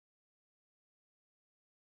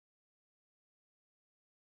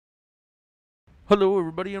Hello,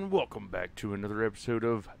 everybody, and welcome back to another episode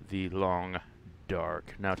of The Long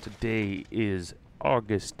Dark. Now, today is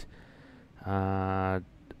August 12th.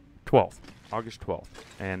 August 12th.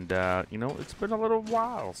 And, it's been a little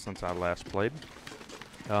while since I last played.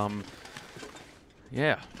 Um,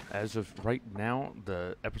 yeah, as of right now,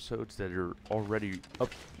 the episodes that are already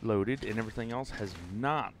uploaded and everything else has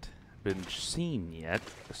not been seen yet.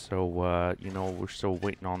 So, we're still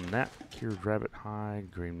waiting on that. Cured rabbit hide,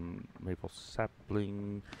 green maple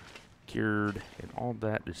sapling, cured, and all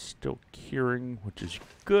that is still curing, which is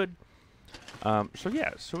good.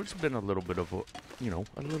 So it's been a little bit of a little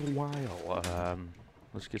while.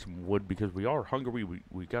 Let's get some wood because we are hungry.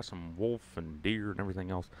 We got some wolf and deer and everything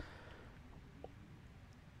else.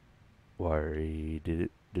 Why did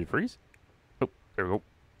it freeze? Oh, there we go.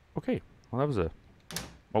 Okay, well that was a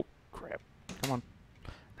crap. Come on.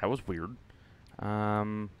 That was weird.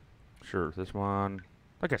 Sure, this one.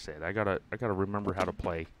 Like I said, I gotta remember how to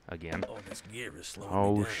play again. All this gear is slowing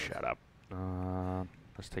Oh, me down. shut up.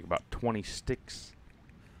 Let's take about 20 sticks.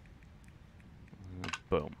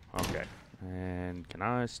 Boom. Okay. And can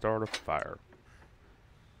I start a fire?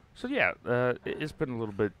 So yeah, it's been a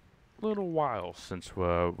little while since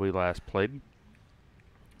we last played,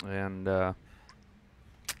 and I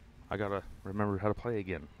gotta remember how to play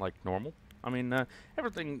again, like normal. I mean,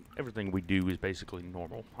 everything we do is basically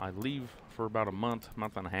normal. I leave for about a month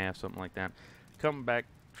and a half, something like that. Come back,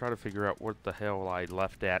 try to figure out what the hell I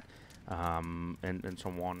left at, and so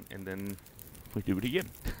on, and then we do it again.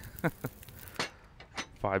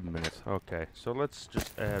 5 minutes. Okay, so let's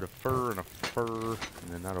just add a fur and a fur, and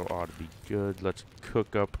then that ought to be good. Let's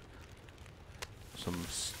cook up some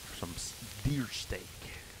deer steak.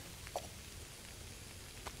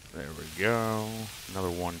 There we go. Another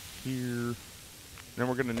one here. Then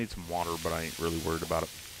we're gonna need some water, but I ain't really worried about it.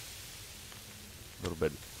 A little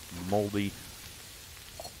bit moldy.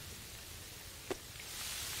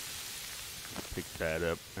 Pick that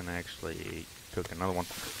up and actually cook another one.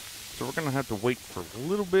 So we're gonna have to wait for a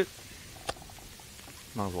little bit.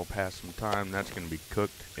 Might as well pass some time. That's gonna be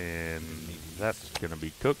cooked, and that's gonna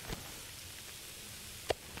be cooked.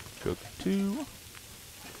 Cooked too.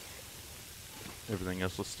 Everything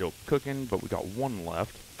else is still cooking, but we got one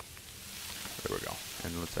left. There we go.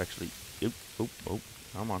 And let's actually... Oh,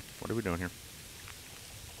 come on. What are we doing here?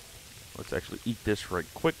 Let's actually eat this right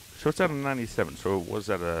quick. So it's at a 97, so it was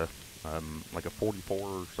at a, like a 44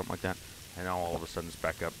 or something like that. And now all of a sudden it's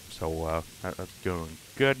back up. So that's going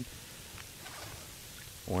good.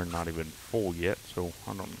 We're not even full yet, so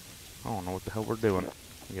I don't know what the hell we're doing.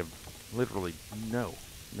 We have literally no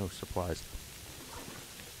supplies.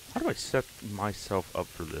 How do I set myself up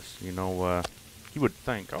for this? You would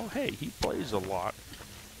think, oh hey, he plays a lot.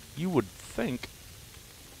 You would think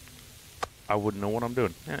I would know what I'm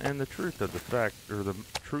doing. And the truth of the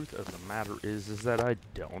truth of the matter is that I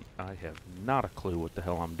don't. I have not a clue what the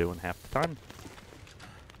hell I'm doing half the time.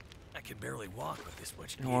 I can barely walk with this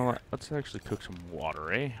much gear. Well, let's actually cook some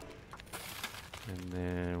water, eh? And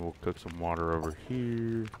then we'll cook some water over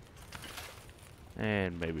here.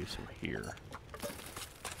 And maybe some here.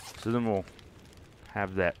 So then we'll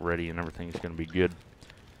have that ready and everything's going to be good.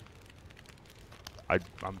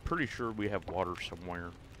 I'm pretty sure we have water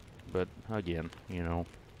somewhere. But again,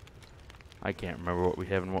 I can't remember what we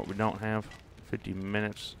have and what we don't have. 50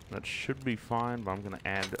 minutes. That should be fine, but I'm going to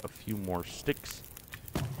add a few more sticks.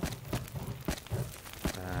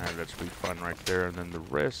 That's be fun right there. And then the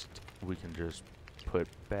rest we can just put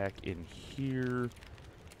back in here.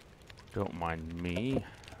 Don't mind me.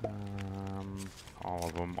 All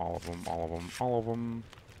of them.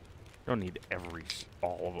 Don't need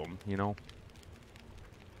all of them, We're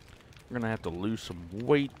going to have to lose some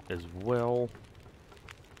weight as well.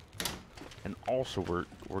 And also we're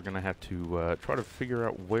going to have to try to figure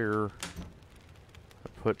out where I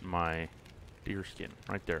put my deer skin.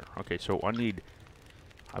 Right there. Okay, so I need,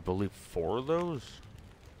 I believe, 4 of those.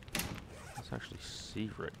 Let's actually see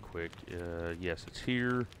right quick. Yes, it's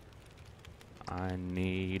here. I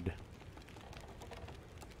need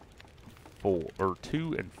 4, or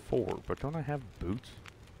 2 and 4, but don't I have boots?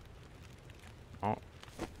 Oh,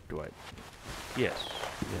 do I? Yes.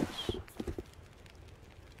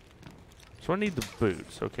 So I need the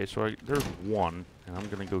boots. Okay, so there's 1, and I'm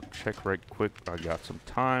gonna go check right quick. I got some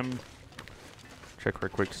time. Check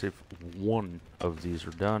right quick, see if 1 of these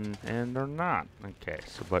are done, and they're not. Okay,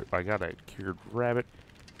 so but I got a cured rabbit.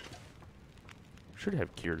 Should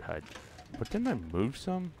have cured hide. But didn't I move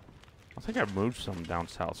some? I think I moved some down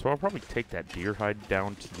south. So I'll probably take that deer hide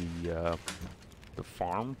down to the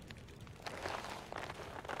farm.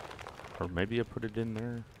 Or maybe I put it in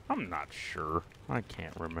there. I'm not sure. I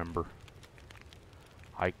can't remember.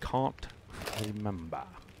 I can't remember.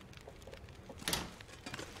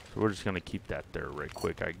 So we're just going to keep that there right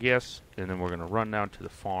quick, I guess. And then we're going to run down to the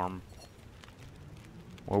farm.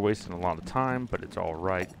 We're wasting a lot of time, but it's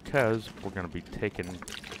alright, because we're going to be taking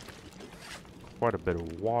quite a bit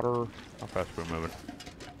of water. How fast we're moving.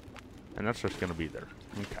 And that's just going to be there.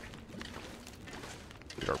 Okay.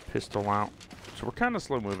 Get our pistol out. So we're kind of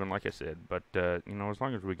slow moving, like I said, but, you know, as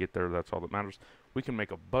long as we get there, that's all that matters. We can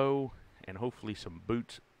make a bow and hopefully some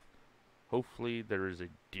boots. Hopefully there is a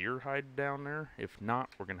deer hide down there. If not,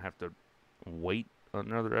 we're going to have to wait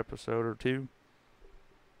another episode or two.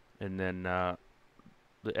 And then the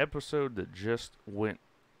episode that just went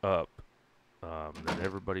up, that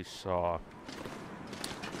everybody saw.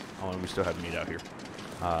 Oh, and we still have meat out here.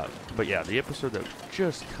 But yeah, the episode that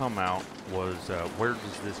just come out was Where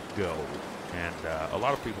Does This Go? And a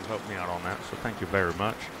lot of people helped me out on that, so thank you very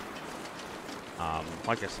much.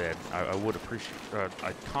 Like I said, I would appreciate,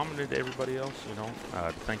 I commented to everybody else, you know,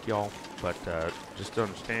 to thank y'all, but just to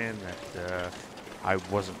understand that I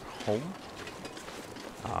wasn't home,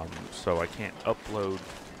 so I can't upload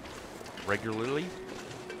regularly.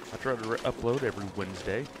 I try to upload every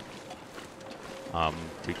Wednesday,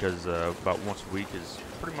 because about once a week is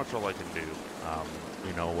pretty much all I can do.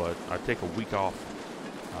 You know, I take a week off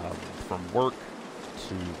from work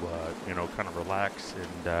to, you know, kind of relax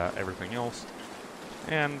and everything else.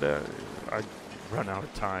 And I run out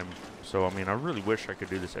of time. So, I mean, I really wish I could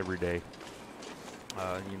do this every day.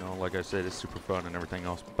 You know, like I said, it's super fun and everything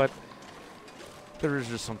else. But there is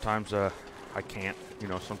just sometimes I can't. You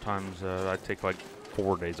know, sometimes I take like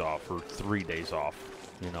 4 days off or 3 days off,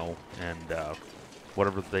 you know. And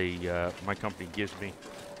whatever my company gives me.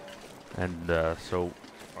 And so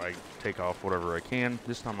I take off whatever I can.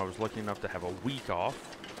 This time I was lucky enough to have a week off.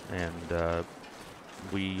 And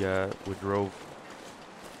we drove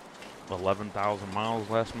 11,000 miles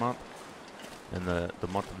last month in the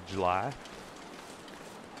month of July,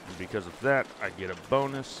 and because of that I get a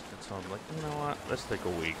bonus, and so I'm like, you know what, let's take a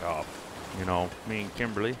week off. You know, me and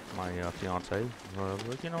Kimberly, my fiance,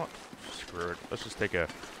 like, you know what, screw it, let's just take a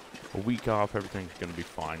week off. Everything's gonna be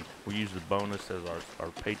fine. We use the bonus as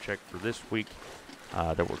our paycheck for this week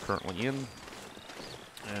that we're currently in,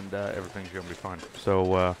 and everything's gonna be fine.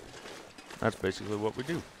 So that's basically what we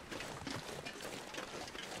do.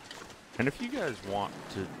 And if you guys want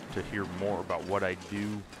to hear more about what I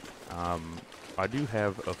do, I do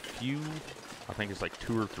have a few, I think it's like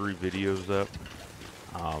 2 or 3 videos up,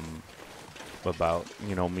 about,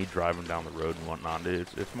 you know, me driving down the road and whatnot.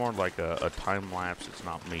 It's more like a time lapse. It's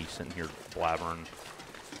not me sitting here blabbering.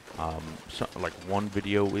 So, like one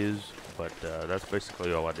video is, but that's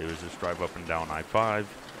basically all I do is just drive up and down I-5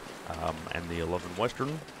 and the 11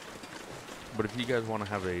 Western. But if you guys want to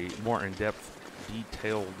have a more in-depth,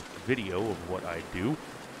 detailed video of what I do,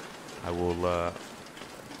 I will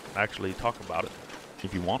actually talk about it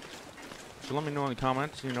if you want. So let me know in the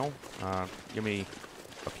comments, you know, give me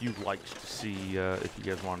a few likes to see if you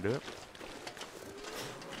guys want to do it.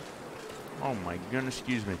 Oh my goodness,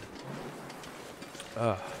 excuse me.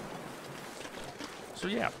 So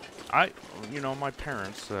yeah, you know, my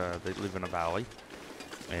parents, they live in a valley,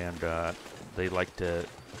 and they like to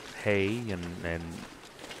hay and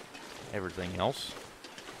everything else,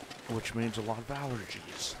 which means a lot of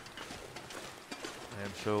allergies.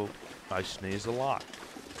 And so I sneeze a lot.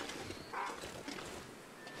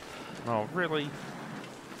 Oh, really?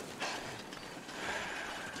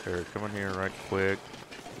 Here, come in here right quick.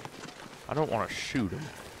 I don't want to shoot him.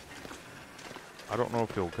 I don't know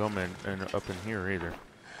if he'll come in and up in here either.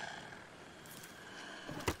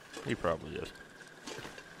 He probably is.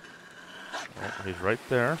 Oh, he's right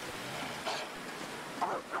there.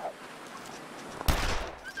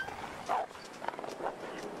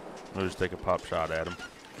 I'll just take a pop shot at him.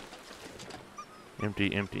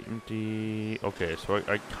 Empty, empty, empty. Okay, so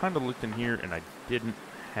I kind of looked in here and I didn't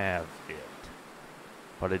have it.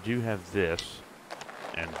 But I do have this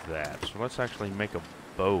and that. So let's actually make a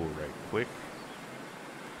bow right quick.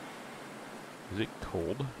 Is it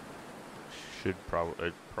cold? It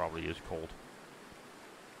probably is cold.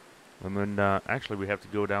 And then actually we have to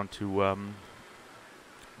go down to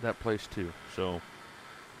that place too. So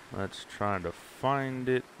let's try to find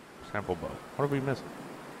it. Sample bow. What did we miss?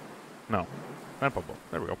 No. Sample bow.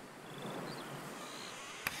 There we go.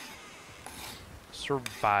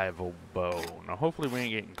 Survival bow. Now hopefully we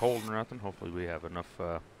ain't getting cold or nothing. Hopefully we have enough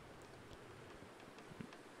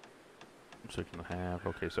 6.5.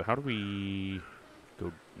 Okay, so how do we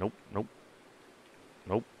go? Nope, nope.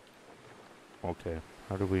 Nope. Okay,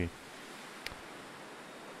 how do we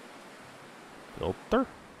filter?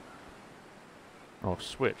 Oh,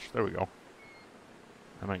 switch. There we go.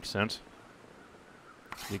 That makes sense.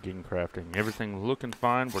 Digging, crafting, everything looking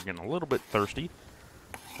fine. We're getting a little bit thirsty,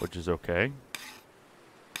 which is okay.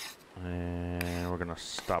 And we're gonna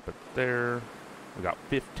stop it there. We got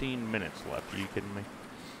 15 minutes left. Are you kidding me?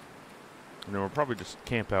 And then we'll probably just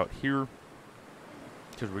camp out here,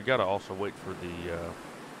 because we gotta also wait for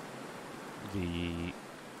the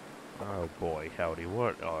oh boy, howdy,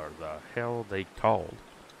 what are the hell they called?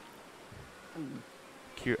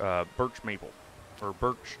 Birch maple, or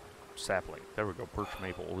birch sapling. There we go, birch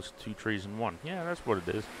maple. It's 2 trees in one. Yeah, that's what it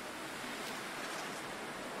is.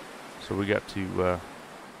 So we got to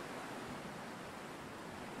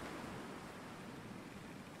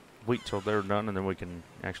wait till they're done, and then we can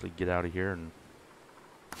actually get out of here and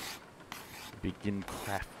begin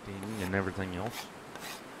crafting and everything else.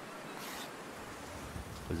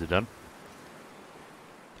 Is it done?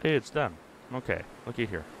 Hey, it's done. Okay, looky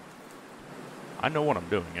here. I know what I'm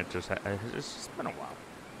doing. It's just been a while.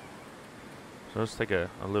 So let's take a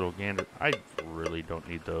little gander. I really don't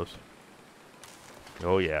need those.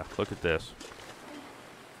 Oh yeah, look at this.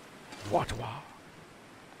 What? Wow.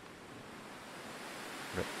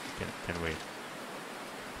 Can we?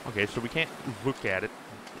 Okay, so we can't look at it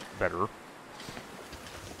better.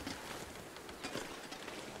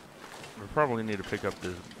 We probably need to pick up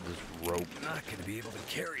this rope. I'm not going to be able to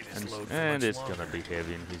carry this load for And much it's longer. going to be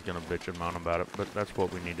heavy, and he's going to bitch and moan about it, but that's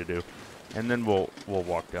what we need to do. And then we'll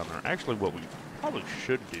walk down there. Actually, what we probably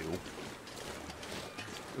should do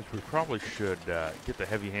is we probably should get the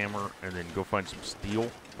heavy hammer and then go find some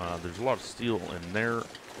steel. There's a lot of steel in there,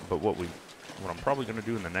 but what I'm probably going to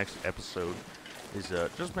do in the next episode is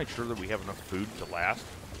just make sure that we have enough food to last,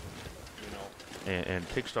 you know, and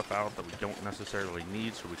take stuff out that we don't necessarily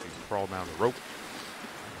need so we can crawl down the rope.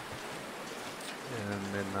 And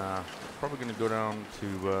then probably going to go down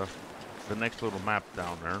to the next little map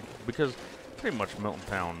down there, because pretty much Milton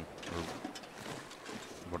Town, or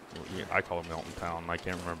what yeah, I call it Milton Town, I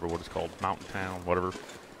can't remember what it's called, Mountain Town, whatever.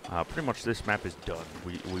 Pretty much this map is done.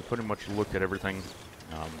 We pretty much looked at everything.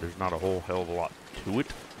 There's not a whole hell of a lot to it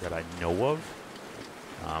that I know of.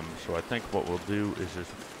 So I think what we'll do is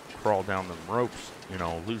just crawl down the ropes, you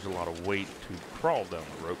know, lose a lot of weight to crawl down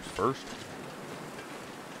the ropes first.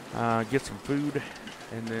 Get some food,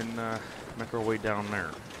 and then make our way down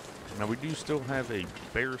there. Now we do still have a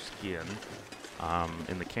bear skin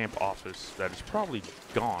in the camp office that is probably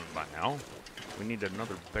gone by now. We need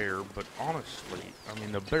another bear, but honestly, I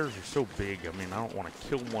mean, the bears are so big, I mean, I don't want to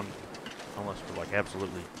kill one unless we're like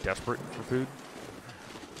absolutely desperate for food.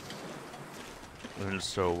 And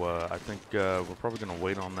so I think we're probably going to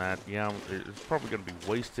wait on that. Yeah, it's probably going to be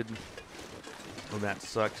wasted, and that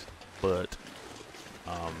sucks, but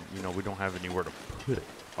you know, we don't have anywhere to put it.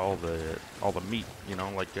 All the meat, you know,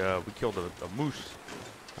 like we killed a moose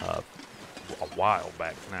a while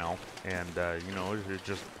back now, and you know, it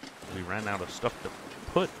just, we ran out of stuff to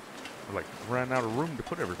put, like ran out of room to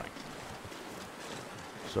put everything.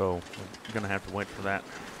 So we're gonna have to wait for that.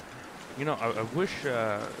 You know, I wish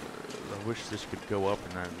this could go up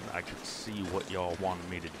and then I could see what y'all wanted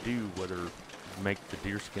me to do, whether make the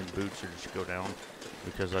deerskin boots or just go down,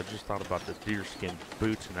 because I just thought about the deerskin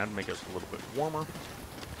boots and that'd make us a little bit warmer.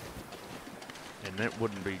 And it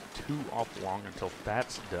wouldn't be too awful long until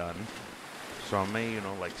that's done. So I may, you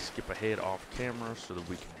know, like skip ahead off camera so that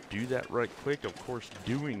we can do that right quick. Of course,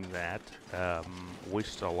 doing that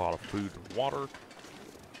wastes a lot of food and water,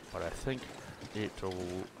 but I think it'll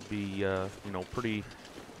be, you know, pretty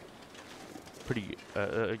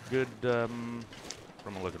a good, what am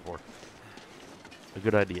I looking for? A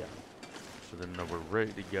good idea. So then we're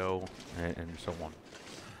ready to go, and so on.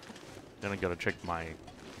 Then I gotta check my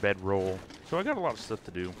bedroll. So I got a lot of stuff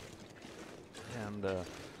to do, and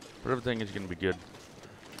but everything is gonna be good.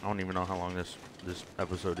 I don't even know how long this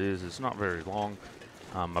episode is. It's not very long.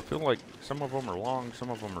 I feel like some of them are long, some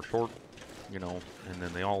of them are short, you know, and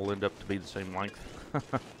then they all end up to be the same length.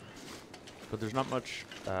 But there's not much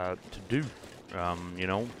to do, you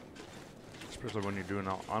know, especially when you're doing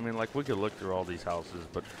all, I mean, like, we could look through all these houses,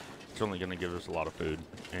 but it's only going to give us a lot of food,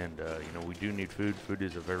 and you know, we do need food. Food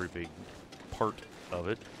is a very big part of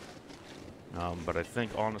it. But I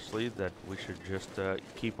think, honestly, that we should just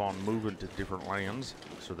keep on moving to different lands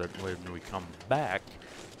so that when we come back,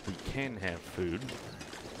 we can have food.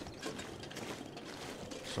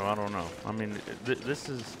 So I don't know. I mean, this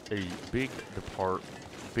is a big part,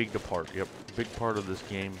 yep, big part of this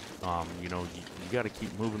game. You know, you got to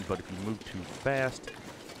keep moving, but if you move too fast,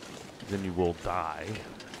 then you will die.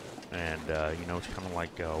 And, you know, it's kind of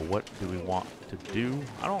like, what do we want to do?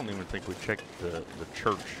 I don't even think we checked the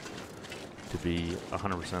church to be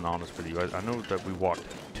 100% honest with you. I know that we walked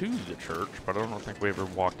to the church, but I don't think we ever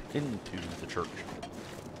walked into the church.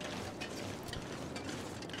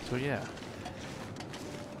 So yeah,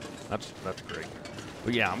 that's great.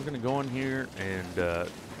 But yeah, I'm gonna go in here and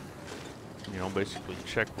you know, basically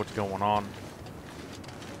check what's going on.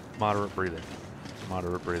 Moderate breathing,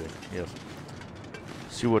 yes.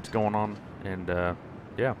 See what's going on, and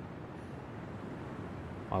yeah,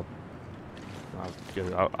 I'll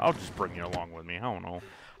just bring you along with me. I don't know.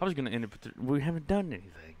 I was gonna end up. We haven't done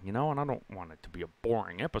anything, you know, and I don't want it to be a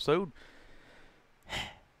boring episode.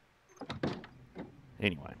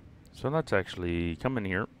 Anyway, so let's actually come in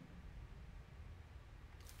here.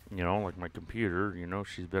 You know, like my computer, you know,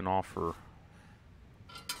 she's been off for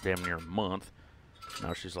damn near a month.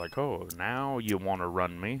 Now she's like, oh, now you want to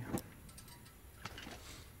run me.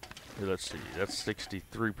 Here, let's see, that's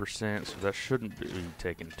 63%, so that shouldn't be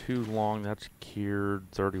taking too long. That's cured,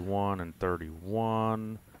 31 and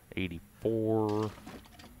 31, 84.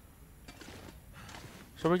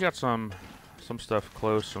 So we got some stuff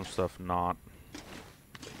close, some stuff not.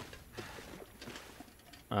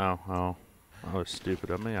 Oh, I was stupid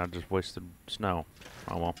of me. I just wasted snow.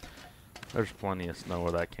 Oh well. There's plenty of snow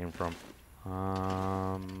where that came from.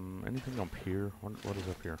 Anything up here? What is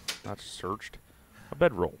up here? That's searched. A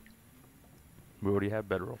bedroll. We already have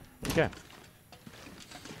bedroll. Okay.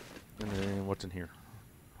 And then what's in here?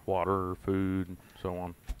 Water, food, so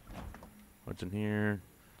on. What's in here?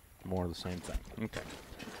 More of the same thing. Okay.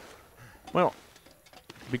 Well,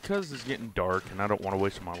 because it's getting dark and I don't want to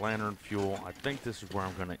waste my lantern fuel, I think this is where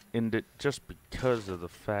I'm going to end it, just because of the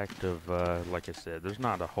fact of, like I said, there's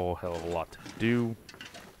not a whole hell of a lot to do.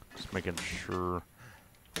 Just making sure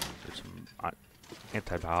there's some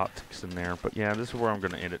antibiotics in there. But yeah, this is where I'm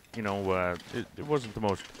going to end it. You know, it wasn't the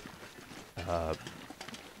most,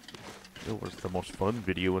 it was the most fun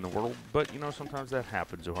video in the world, but, you know, sometimes that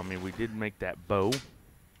happens. So, I mean, we did make that bow,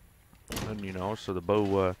 and, you know, so the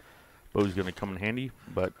bow's going to come in handy,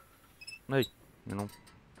 but, hey, you know,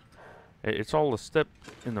 it's all a step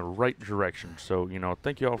in the right direction. So, you know,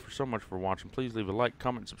 thank you all so much for watching. Please leave a like,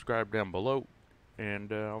 comment, subscribe down below,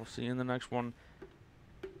 and I'll see you in the next one.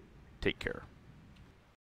 Take care.